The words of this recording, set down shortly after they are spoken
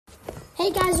Hey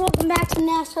guys, welcome back to the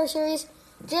NASCAR series.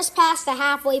 Just past the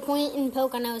halfway point in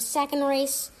Pocono's second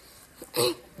race.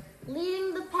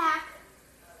 Leading the pack,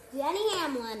 Denny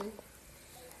Hamlin.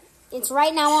 It's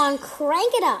right now on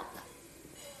Crank It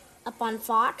up on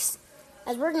Fox,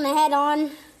 as we're going to head on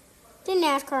to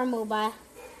NASCAR Mobile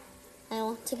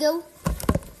to go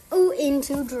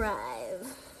into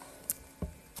drive.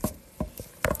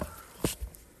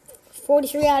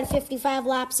 43 out of 55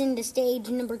 laps into stage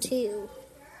number 2.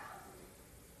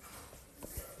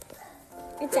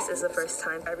 This is the first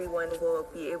time everyone will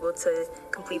be able to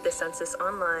complete the census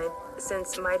online,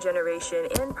 since my generation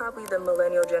and probably the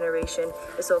millennial generation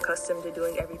is so accustomed to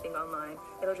doing everything online.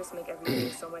 It'll just make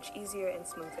everything so much easier and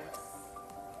smoother.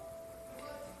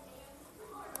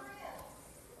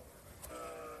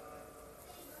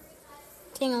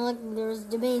 Taking a look, there's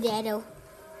Dado,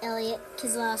 Elliott,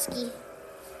 Keselowski.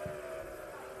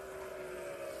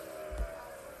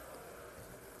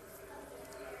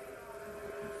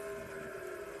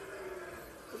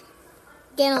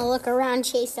 Getting a look around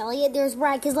Chase Elliott. There's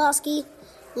Brad Keselowski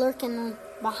lurking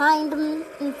behind him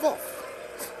in 5th.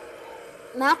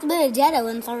 Matt Benedetto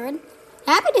in 3rd.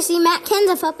 Happy to see Matt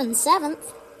Kenseth up in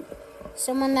 7th.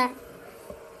 Someone that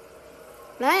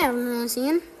I haven't really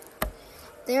seen.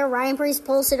 There, Ryan Preece,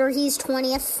 pole sitter. He's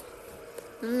 20th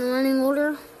in the running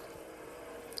order.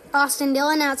 Austin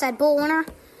Dillon, outside pole winner.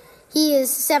 He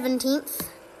is 17th.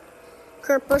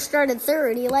 Kurt Busch started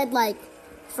 3rd. He led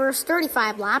first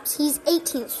 35 laps. He's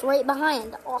 18th, right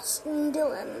behind Austin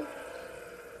Dillon.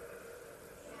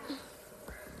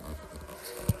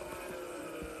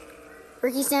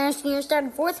 Ricky Stenhouse Jr.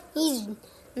 started 4th. He's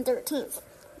in 13th.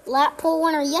 Lap pole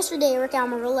winner yesterday, Rick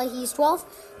Almirola. He's 12th.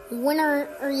 Winner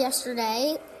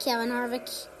yesterday, Kevin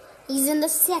Harvick. He's in the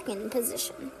 2nd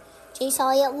position. Chase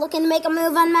Elliott looking to make a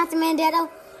move on Matthew Benedetto.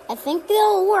 I think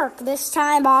it'll work this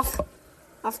time off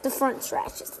the front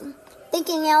stretches.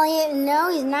 Thinking Elliott,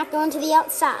 no, he's not going to the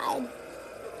outside.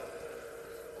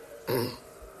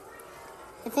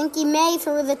 I think he may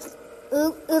through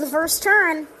the first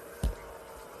turn.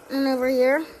 And over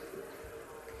here.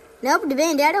 Nope,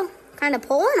 Benedetto kind of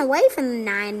pulling away from the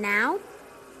 9 now.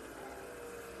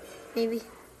 Maybe.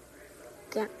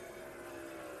 Yeah.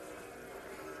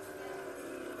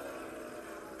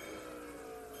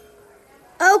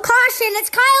 Oh, caution, it's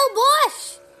Kyle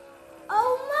Busch.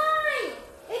 Oh, my.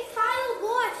 It's Kyle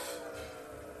Busch.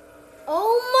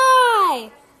 Oh, my.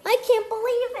 I can't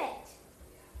believe it.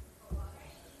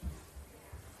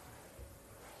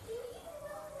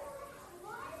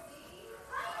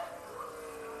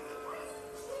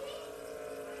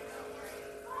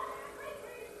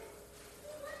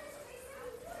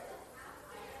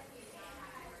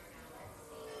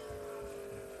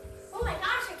 Oh, my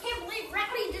gosh, I can't believe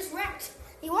Rowdy just wrecked.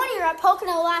 He won here at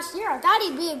Pocono last year. I thought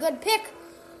he'd be a good pick.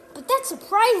 But that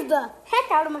surprised the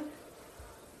heck out of me.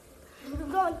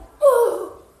 I'm going,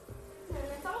 ooh! And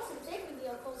I saw some safety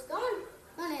vehicles going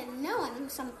on and knowing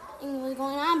something was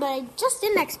going on, but I just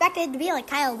didn't expect it to be like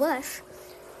Kyle Busch.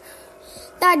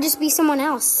 That would just be someone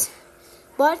else.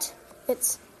 But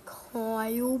it's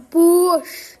Kyle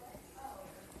Busch.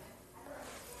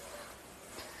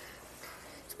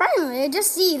 Surprisingly, I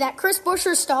just see that Chris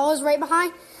Buescher's stall is right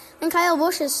behind and Kyle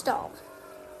Busch's stall.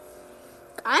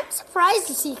 I'm surprised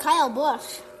to see Kyle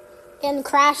Busch getting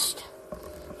crashed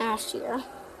last year.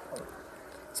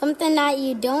 Something that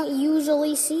you don't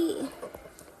usually see.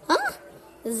 Huh?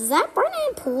 Is that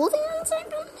Brennan Poole there in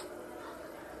second?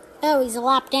 Oh, he's a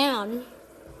lap down.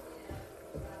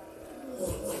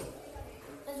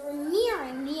 As we're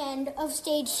nearing the end of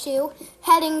stage 2,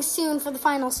 heading soon for the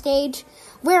final stage.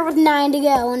 We're with 9 to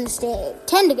go on the stage.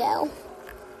 10 to go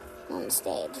on the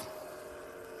stage.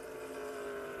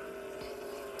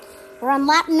 We're on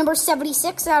lap number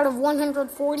 76 out of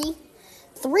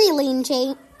 143 lean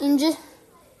change.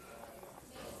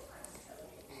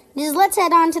 Just let's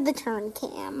head on to the turn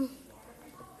cam.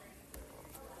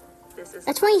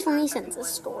 A 2020 census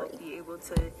story. Be able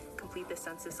to complete the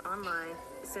census online,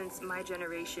 since my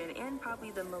generation and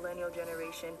probably the millennial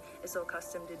generation is so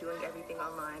accustomed to doing everything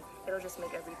online. It'll just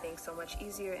make everything so much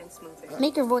easier and smoother.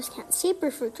 Make your voice count. Shape your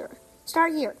future.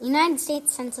 Start here. United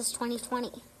States Census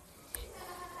 2020.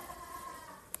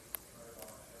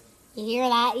 You hear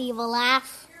that evil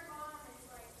laugh?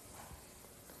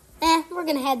 We're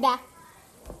going to head back.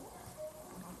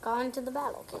 Gone to the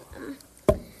battle cam.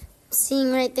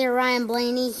 Seeing right there Ryan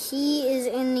Blaney. He is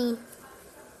in the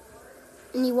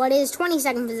what is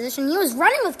 22nd position. He was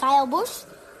running with Kyle Busch.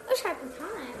 Busch had the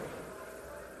time.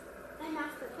 And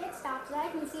after pit stops, I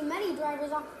can see many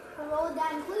drivers on the road.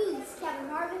 That includes Kevin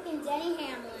Harvick and Denny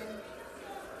Hamlin.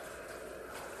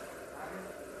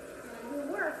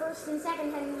 who were first and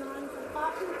second heading on for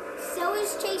caution. So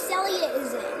is Chase Elliott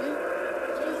is in.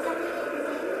 Chase Elliott is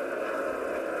in.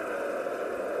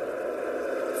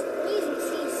 It's crazy to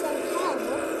see some Kyle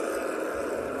Busch.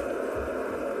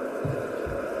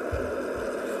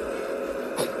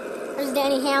 There's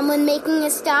Danny Hamlin making a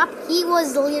stop. He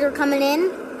was the leader coming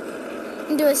in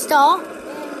into a stall.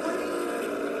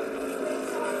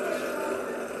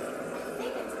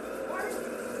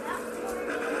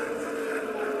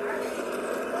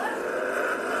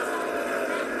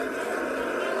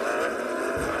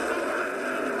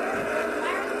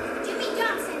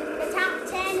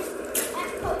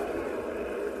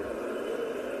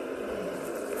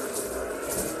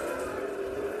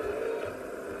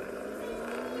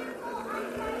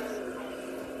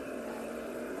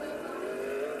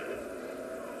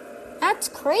 That's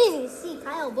crazy to see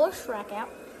Kyle Busch wreck out.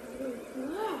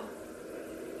 Yeah.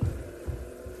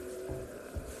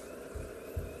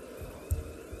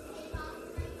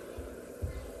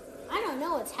 I don't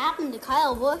know what's happened to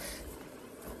Kyle Busch.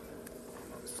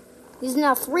 He's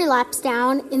now 3 laps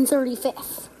down in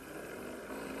 35th.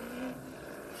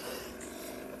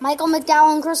 Michael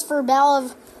McDowell and Christopher Bell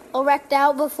have wrecked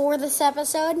out before this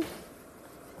episode.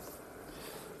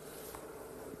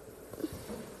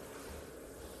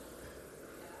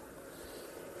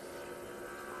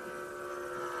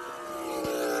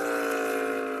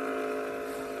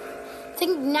 I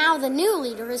think now the new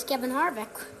leader is Kevin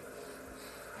Harvick.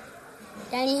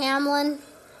 Danny Hamlin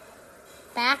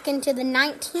back into the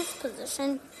 19th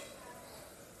position.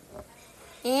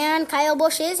 And Kyle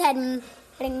Busch is heading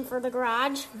for the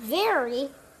garage. Very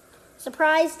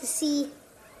surprised to see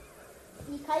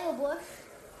Kyle Busch,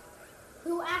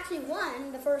 who actually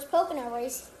won the first Pocono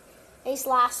race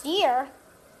last year.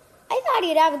 I thought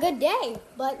he'd have a good day,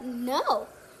 but no.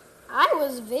 I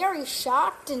was very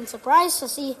shocked and surprised to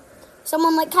see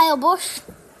someone like Kyle Busch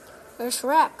first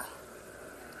wreck.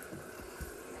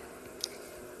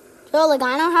 Joe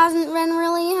Logano hasn't been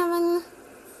really having...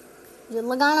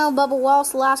 Logano, Bubba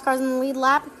Wallace, the last car's in the lead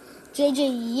lap. J.J.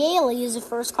 Yaley is the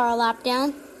first car lap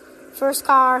down. First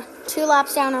car 2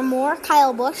 laps down or more.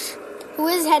 Kyle Busch, who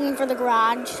is heading for the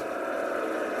garage.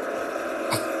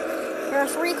 There are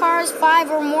 3 cars, 5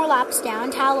 or more laps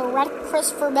down. Tyler Reddick,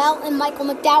 Christopher Bell, and Michael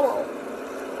McDowell.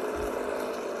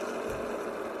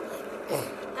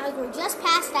 As we're just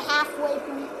past the halfway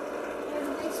point, the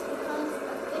race becomes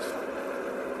official.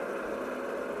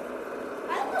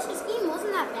 Kyle Busch's scheme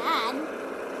wasn't that bad,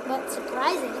 but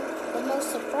surprising. The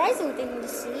most surprising thing to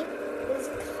see is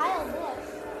Kyle Busch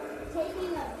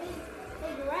taking a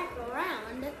big wreck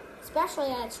around, especially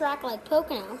at a track like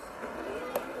Pocono.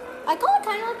 I call it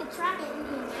kind of like a track at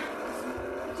Indianapolis,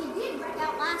 which he did wreck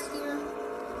out last year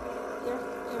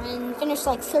and finished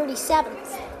like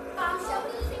 37th.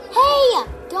 Hey,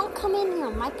 don't come in here.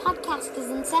 My podcast is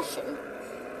in session.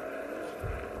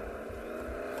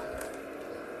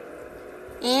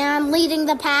 And leading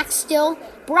the pack still,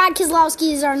 Brad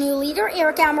Keselowski is our new leader.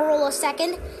 Eric Almirola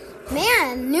second.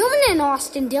 Man, Newman and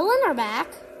Austin Dillon are back.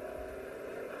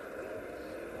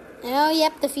 Oh,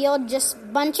 yep, the field just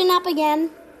bunching up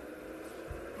again.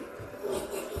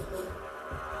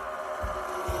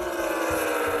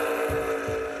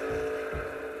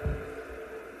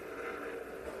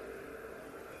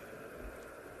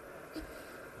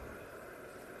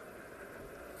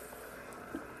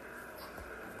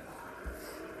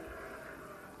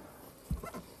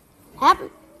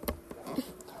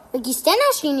 Ricky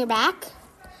Stenhouse Jr.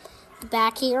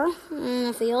 back here in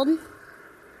the field,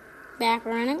 back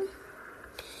running.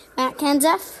 Matt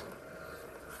Kenseth,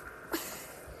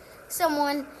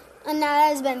 someone that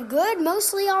has been good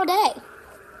mostly all day.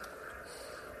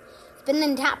 He's been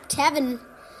in top 10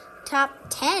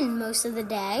 most of the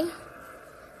day.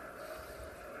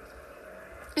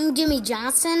 And Jimmy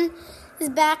Johnson is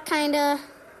back, kind of.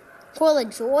 Coil of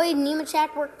Joy,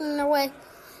 Nemechek working their way.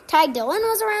 Ty Dillon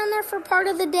was around there for part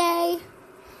of the day.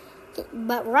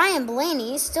 But Ryan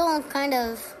Blaney is still kind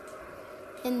of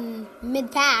in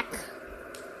mid-pack,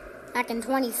 back in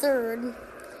 23rd.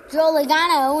 Joe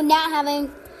Logano now having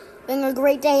a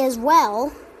great day as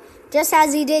well, just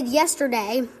as he did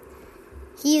yesterday.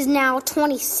 He is now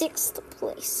 26th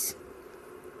place.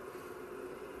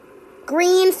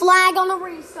 Green flag on the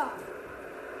restart.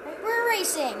 We're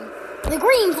racing. The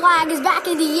green flag is back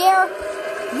in the air.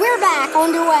 We're back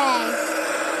underway.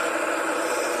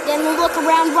 Then we'll look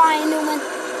around Ryan Newman.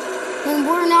 And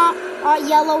we're not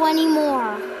yellow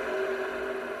anymore.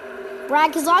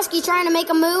 Brad Keselowski trying to make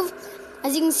a move.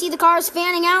 As you can see, the car is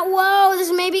fanning out. Whoa,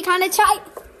 this may be kind of tight.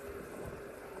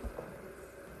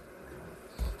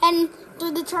 And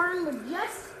through the turn with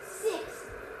just 6.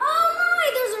 Oh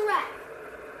my, there's a wreck.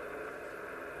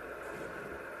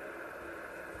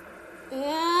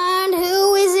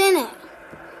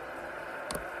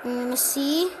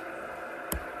 see.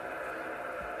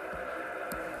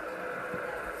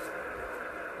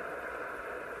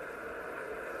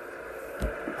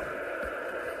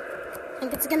 I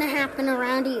think it's going to happen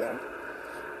around here.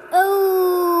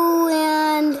 Oh,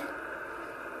 and...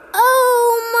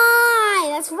 Oh, my!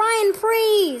 That's Ryan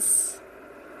Preece.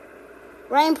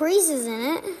 Ryan Preece is in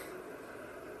it.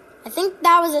 I think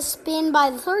that was a spin by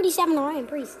the 37 Ryan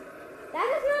Preece.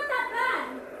 That is not that bad.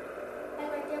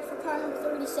 And right there for car number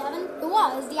 37. It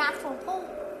was the actual pole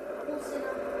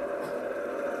sitter.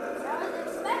 So I was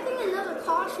expecting another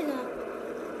caution up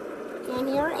in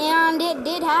here, and it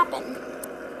did happen.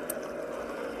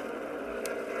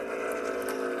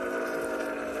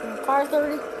 Car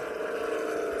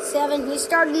 37, he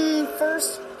started in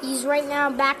first. He's right now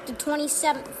back to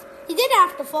 27th. He did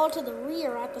have to fall to the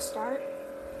rear at the start.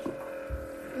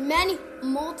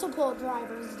 Multiple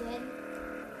drivers did.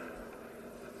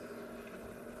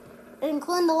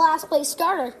 Including the last place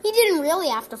starter. He didn't really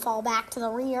have to fall back to the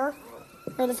rear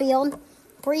of the field.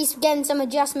 Preece getting some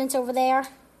adjustments over there.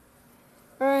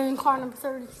 We're in car number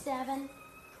 37.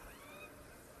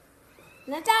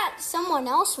 And I thought someone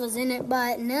else was in it,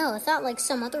 but no, I thought like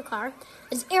some other car.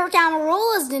 It's Eric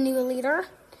Almirola is the new leader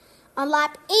on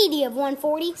lap 80 of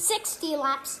 140, 60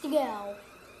 laps to go.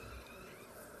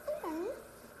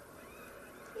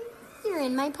 You're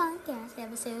in my podcast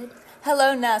episode.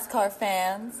 Hello, NASCAR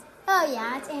fans. Oh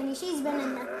yeah, it's Annie. She's been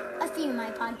in a few of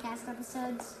my podcast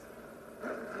episodes.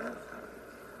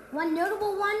 One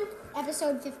notable one,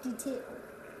 episode 52.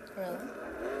 Really?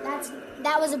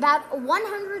 That was about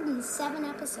 107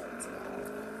 episodes ago.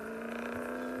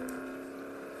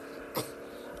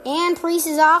 And Preece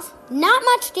is off. Not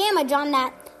much damage on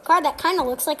that car that kind of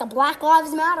looks like a Black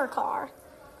Lives Matter car.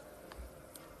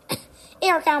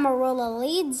 Eric Almirola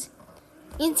leads.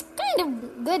 It's kind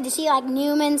of good to see like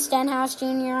Newman, Stenhouse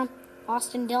Jr.,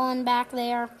 Austin Dillon back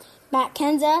there. Matt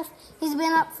Kenseth, he's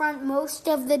been up front most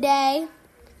of the day.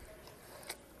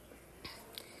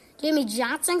 Jimmy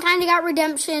Johnson kind of got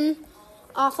redemption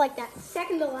off like that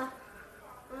second to last,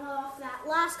 off that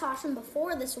last caution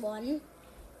before this one.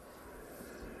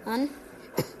 And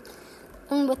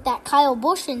with that Kyle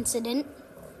Busch incident,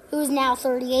 who's now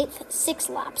 38th, 6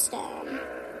 laps down.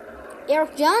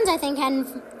 Eric Jones, I think,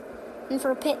 heading in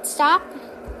for a pit stop.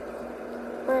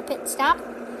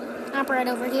 Hop right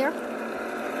over here.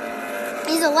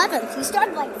 He's 11th. He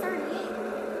started like 38th.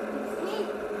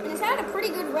 And he's had a pretty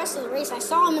good rest of the race. I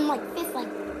saw him in like 5th, like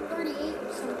 38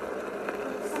 or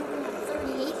something like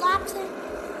 38 laps in,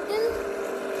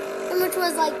 which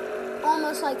was like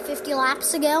almost like 50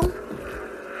 laps ago.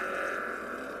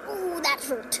 Ooh, that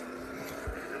hurt.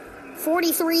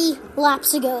 43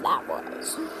 laps ago that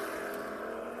was.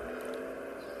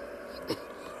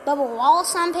 Bubba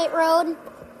Wallace on pit road.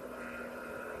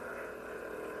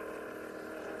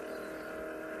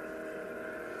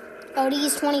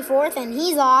 Cody's 24th, and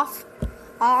he's off.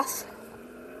 That's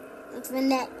the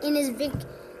net in his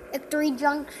victory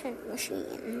junction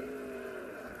machine.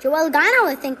 Joel Logano,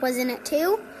 I think, was in it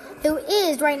too, who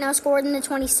is right now scored in the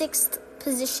 26th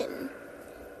position.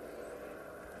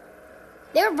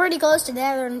 They were pretty close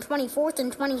together in 24th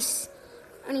and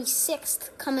 26th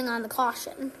coming on the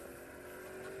caution.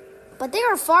 But they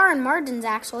were far in margins,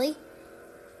 actually.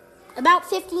 About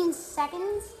 15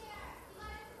 seconds.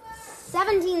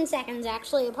 17 seconds,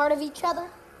 actually, apart of each other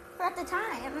at the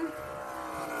time.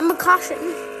 I'm a caution.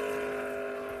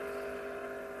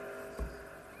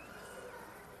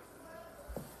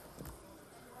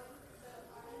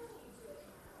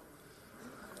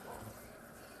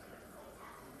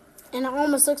 And it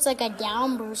almost looks like a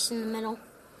downburst in the middle.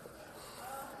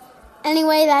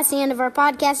 Anyway, that's the end of our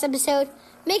podcast episode.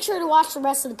 Make sure to watch the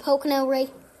rest of the Pocono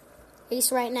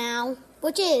race right now,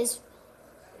 which is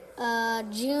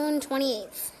June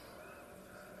 28th.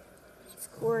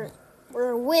 We're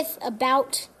with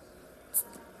about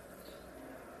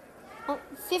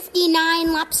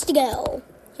 59 laps to go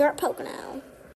here at Pocono.